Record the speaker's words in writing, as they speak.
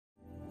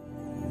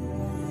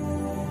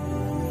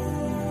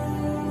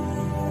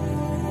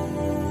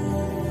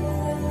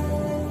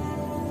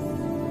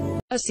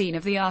A scene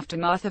of the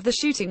aftermath of the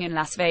shooting in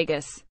Las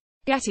Vegas.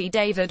 Getty.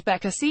 David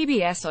Becker.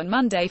 CBS on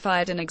Monday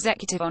fired an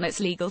executive on its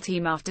legal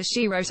team after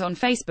she wrote on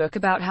Facebook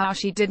about how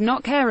she did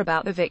not care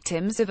about the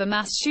victims of a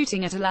mass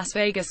shooting at a Las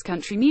Vegas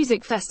country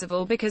music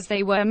festival because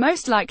they were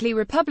most likely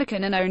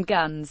Republican and owned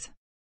guns.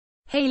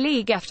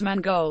 Haley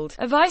Geftman Gold,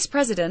 a vice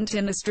president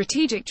in the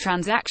Strategic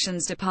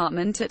Transactions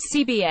Department at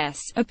CBS,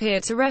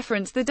 appeared to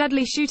reference the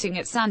deadly shooting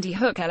at Sandy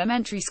Hook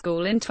Elementary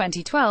School in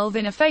 2012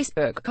 in a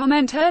Facebook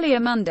comment earlier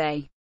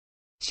Monday.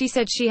 She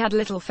said she had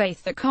little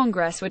faith that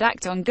Congress would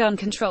act on gun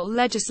control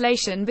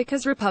legislation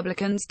because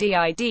Republicans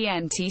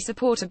didn't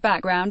support a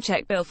background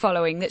check bill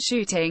following that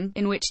shooting,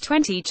 in which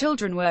 20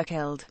 children were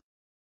killed.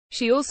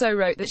 She also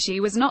wrote that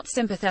she was not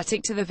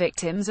sympathetic to the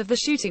victims of the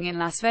shooting in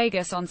Las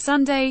Vegas on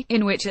Sunday,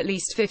 in which at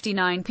least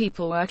 59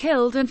 people were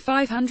killed and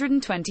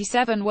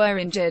 527 were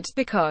injured,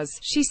 because,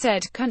 she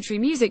said, country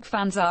music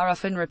fans are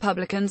often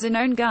Republicans and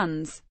own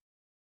guns.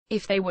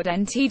 If they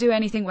wouldn't do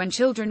anything when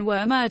children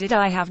were murdered,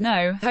 I have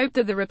no hope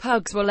that the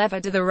Repugs will ever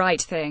do the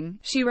right thing,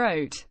 she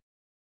wrote.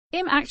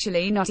 I'm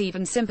actually not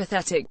even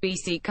sympathetic.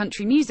 BC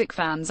country music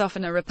fans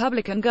often are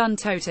Republican gun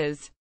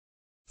toters.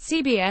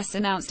 CBS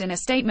announced in a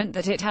statement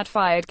that it had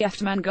fired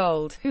Geftman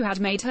Gold, who had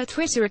made her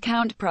Twitter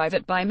account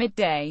private by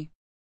midday.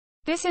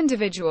 This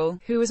individual,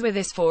 who was with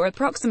us for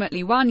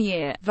approximately 1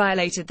 year,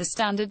 violated the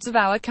standards of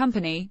our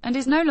company, and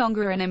is no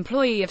longer an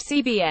employee of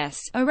CBS,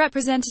 a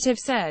representative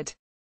said.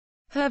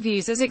 Her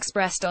views as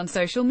expressed on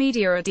social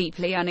media are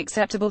deeply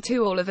unacceptable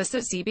to all of us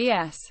at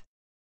CBS.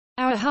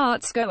 Our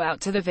hearts go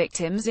out to the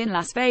victims in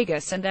Las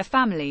Vegas and their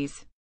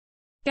families.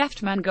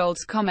 Geftman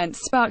Gold's comments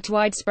sparked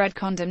widespread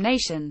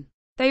condemnation.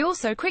 They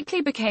also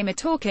quickly became a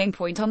talking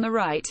point on the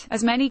right,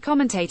 as many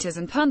commentators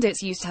and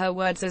pundits used her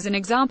words as an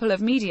example of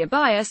media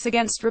bias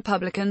against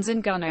Republicans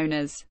and gun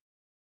owners.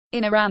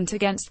 In a rant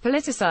against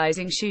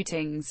politicizing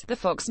shootings, the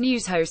Fox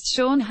News host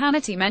Sean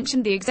Hannity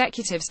mentioned the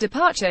executive's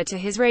departure to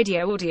his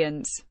radio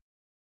audience.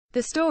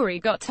 The story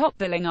got top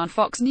billing on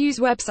Fox News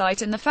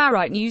website and the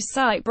far-right news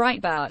site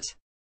Breitbart.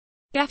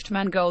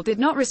 Geftman Gold did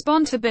not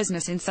respond to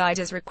Business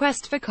Insider's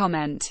request for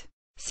comment.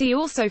 See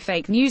also: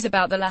 fake news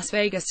about the Las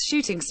Vegas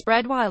shooting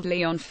spread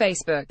wildly on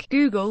Facebook,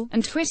 Google,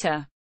 and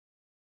Twitter.